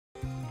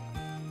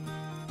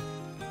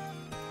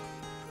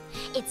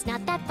It's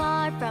not that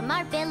far from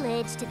our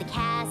village to the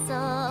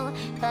castle,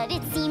 but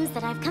it seems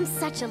that I've come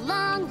such a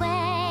long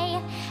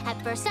way.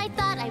 At first I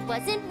thought I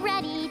wasn't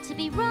ready to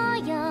be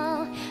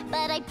royal,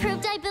 but I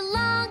proved I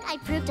belong, I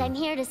proved I'm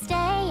here to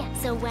stay.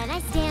 So when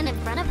I stand in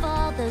front of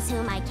all those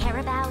whom I care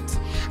about,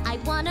 I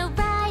want to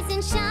rise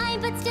and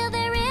shine, but still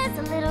there is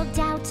a little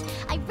doubt.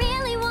 I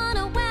really want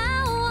to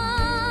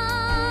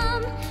wow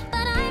 'em,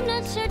 but I'm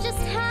not sure just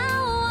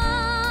how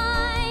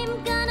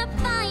I'm gonna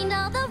find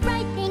all the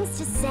right things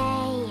to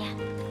say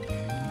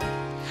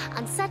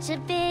on such a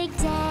big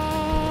day.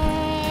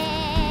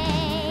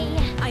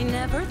 I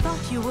never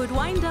thought you would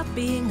wind up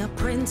being a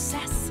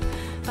princess,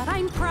 but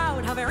I'm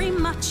proud how very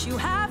much you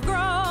have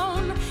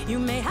grown. You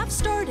may have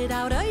started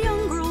out a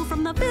young girl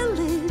from the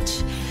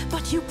village,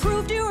 but you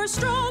proved you were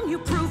strong, you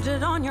proved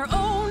it on your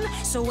own.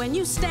 So when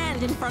you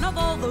stand in front of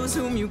all those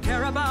whom you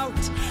care about,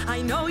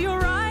 I know you'll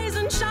rise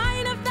and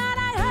shine, of that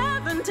I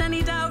haven't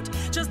any doubt.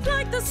 Just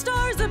like the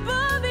stars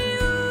above you,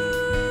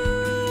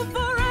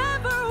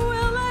 forever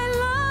will I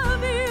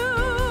love you.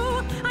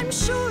 I'm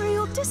sure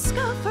you'll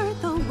discover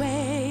the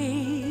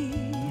way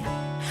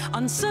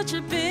on such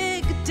a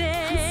big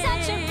day. On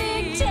such a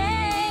big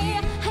day,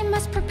 I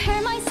must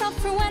prepare myself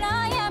for when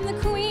I am the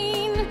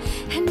queen.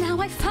 And now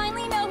I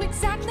finally know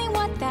exactly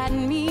what that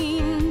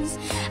means.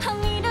 I'll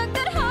need a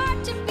good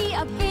heart to be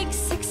a big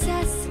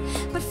success,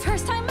 but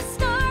first I must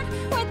start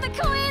with the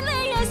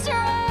queenliest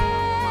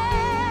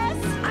dress.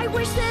 I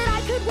wish that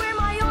I could wear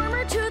my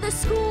armor to the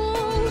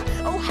school.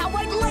 Oh, how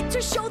I'd like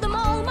to show them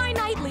all my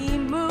knightly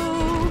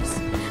moves.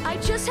 I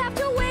just have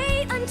to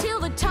wait until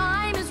the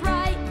time is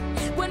right,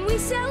 when we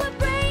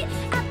celebrate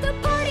at the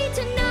party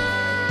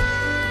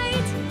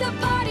tonight. The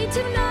party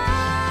tonight.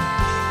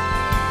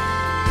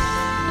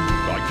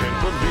 I can't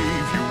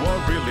believe you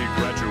are really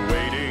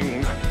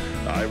graduating.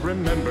 I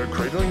remember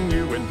cradling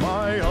you in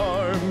my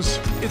arms.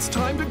 It's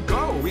time to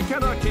go. We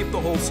cannot keep the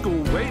whole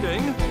school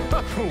waiting.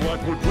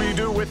 What would we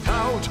do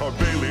without our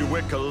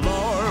bailiwick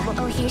alarm?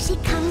 Oh, here she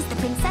comes, the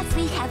princess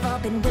we have all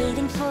been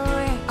waiting for.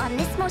 On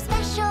this most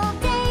special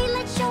day,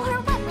 let's show her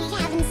what we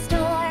have in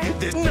store.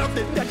 There's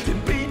nothing that can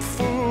beat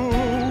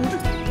food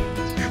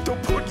to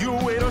put you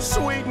in a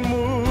sweet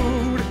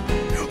mood.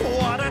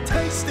 What a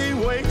tasty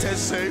way to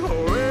say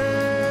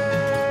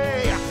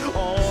hooray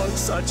on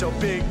such a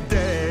big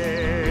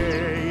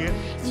day.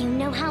 You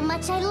know how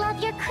much I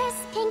love your crisp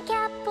pink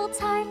apple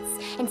tarts,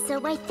 and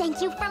so I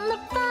thank you from the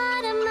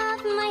bottom of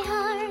my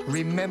heart.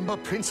 Remember,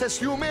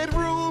 Princess, you made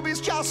rubies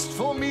just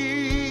for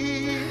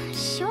me.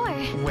 Sure.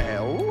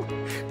 Well,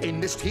 in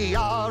this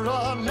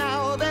tiara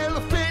now they'll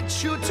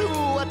fit you to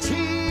a T.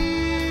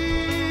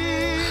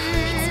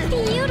 It's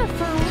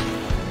beautiful.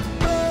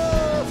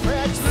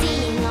 Perfect.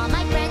 Seeing all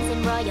my friends in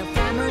royal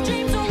family.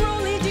 Dreams will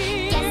rolly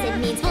dear. Guess it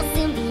means we'll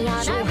soon be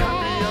on So our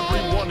happy way.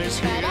 everyone is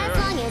But here. as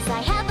long as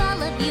I have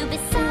all of you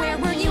beside Where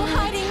were you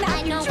hiding that I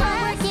know new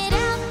I'll work it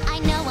out. I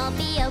know I'll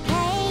be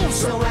okay.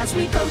 So as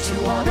we go to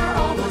honor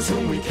all those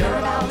whom we care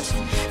about,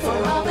 for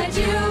all that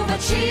you've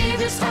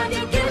achieved, it's time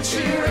to give a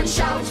cheer and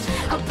shout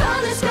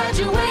upon this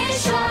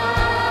graduation.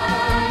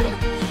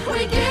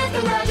 We give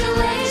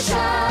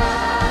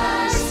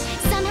congratulations.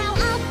 Somehow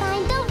I'll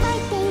find the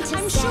right thing to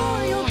I'm say. sure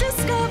you'll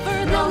discover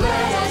the Now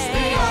let us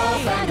be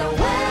off and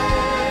away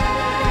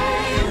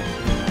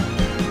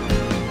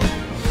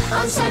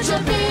on such a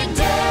big